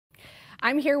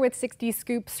I'm here with 60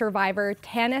 Scoop survivor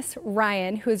Taanis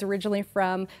Ryan, who is originally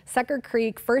from Sucker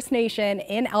Creek First Nation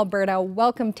in Alberta.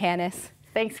 Welcome, Taanis.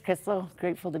 Thanks, Crystal.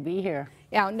 Grateful to be here.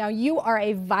 Yeah, now you are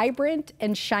a vibrant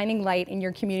and shining light in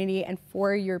your community and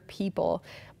for your people,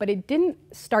 but it didn't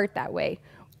start that way.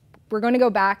 We're going to go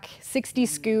back, 60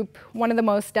 Scoop, one of the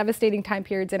most devastating time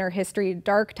periods in our history,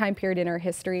 dark time period in our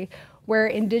history, where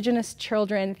Indigenous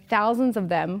children, thousands of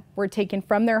them, were taken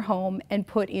from their home and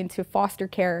put into foster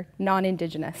care,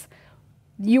 non-Indigenous.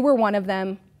 You were one of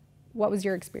them. What was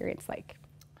your experience like?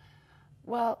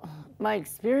 Well, my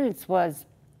experience was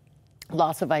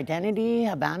loss of identity,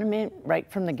 abandonment right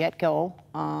from the get-go.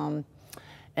 And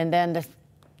then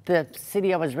the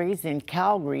city I was raised in,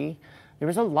 Calgary, there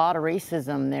was a lot of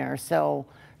racism there. So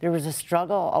there was a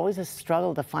struggle, always a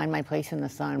struggle to find my place in the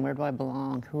sun. Where do I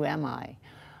belong? Who am I?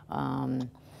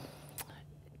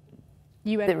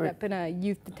 You ended up in a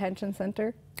youth detention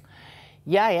center?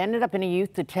 Yeah, I ended up in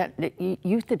a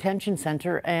youth detention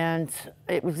center, and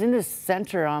it was in this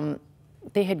center,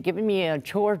 they had given me a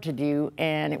chore to do,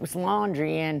 and it was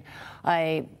laundry, and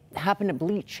I happened to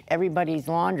bleach everybody's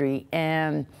laundry,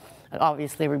 and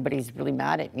obviously everybody's really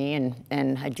mad at me,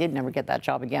 and I did never get that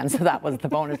job again, so that was the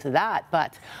bonus of that.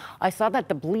 But I saw that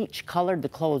the bleach colored the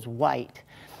clothes white,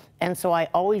 and so I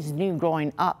always knew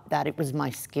growing up that it was my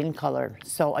skin color.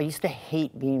 So I used to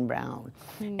hate being brown,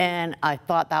 and I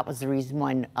thought that was the reason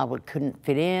why I couldn't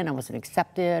fit in, I wasn't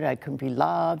accepted, I couldn't be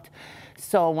loved.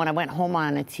 So when I went home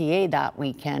on a TA that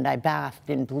weekend, I bathed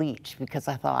in bleach because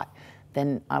I thought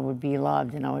then I would be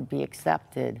loved and I would be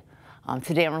accepted.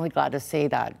 Today I'm really glad to say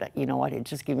that, you know what, it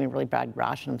just gave me a really bad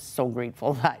rash, and I'm so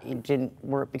grateful that it didn't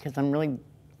work, because I'm really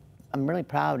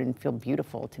proud and feel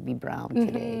beautiful to be brown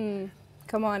today.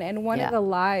 Come on, and one of the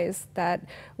lies that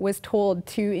was told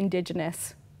to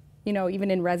Indigenous, you know, even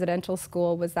in residential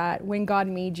school, was that when God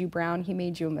made you brown, he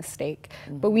made you a mistake.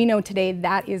 But we know today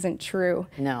that isn't true.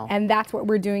 No. And that's what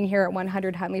we're doing here at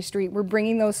 100 Huntley Street. We're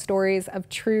bringing those stories of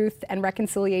truth and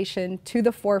reconciliation to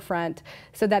the forefront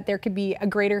so that there could be a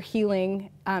greater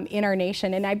healing in our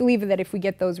nation. And I believe that if we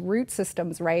get those root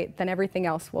systems right, then everything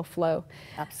else will flow.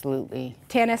 Absolutely.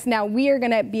 Taanis, now we are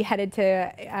going to be headed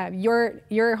to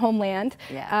your homeland,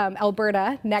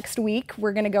 Alberta, next week.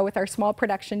 We're going to go with our small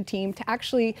production team to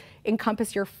actually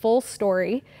encompass your full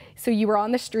story. So you were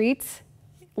on the streets,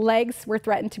 legs were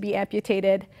threatened to be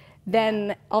amputated,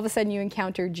 then all of a sudden you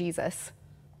encountered Jesus.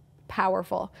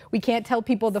 Powerful. We can't tell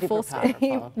people the full story.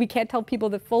 We can't tell people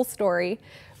the full story,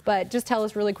 but just tell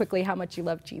us really quickly how much you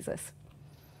love Jesus.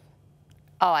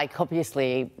 Oh, I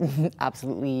copiously,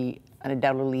 absolutely,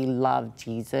 undoubtedly love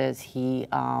Jesus. He,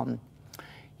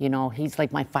 you know, he's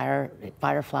like my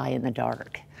firefly in the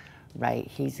dark, right?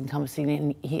 He's encompassing,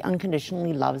 and he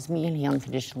unconditionally loves me, and he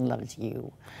unconditionally loves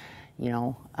you. You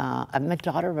know, I'm a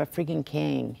daughter of a freaking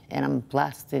king, and I'm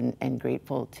blessed and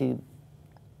grateful to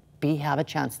have a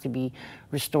chance to be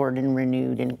restored and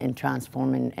renewed and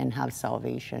transformed and have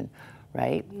salvation,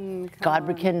 right? God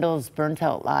rekindles burnt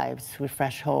out lives with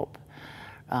fresh hope,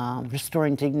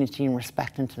 restoring dignity and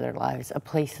respect into their lives, a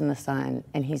place in the sun,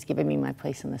 and he's given me my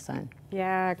place in the sun.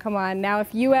 Yeah, come on. Now,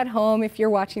 if you at home, if you're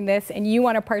watching this and you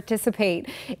want to participate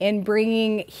in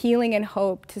bringing healing and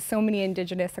hope to so many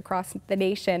Indigenous across the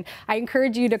nation, I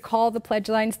encourage you to call the pledge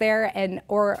lines there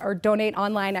or donate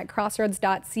online at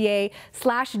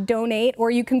crossroads.ca/donate,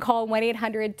 or you can call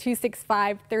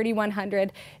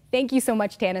 1-800-265-3100. Thank you so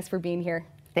much, Taanis, for being here.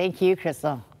 Thank you,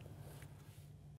 Crystal.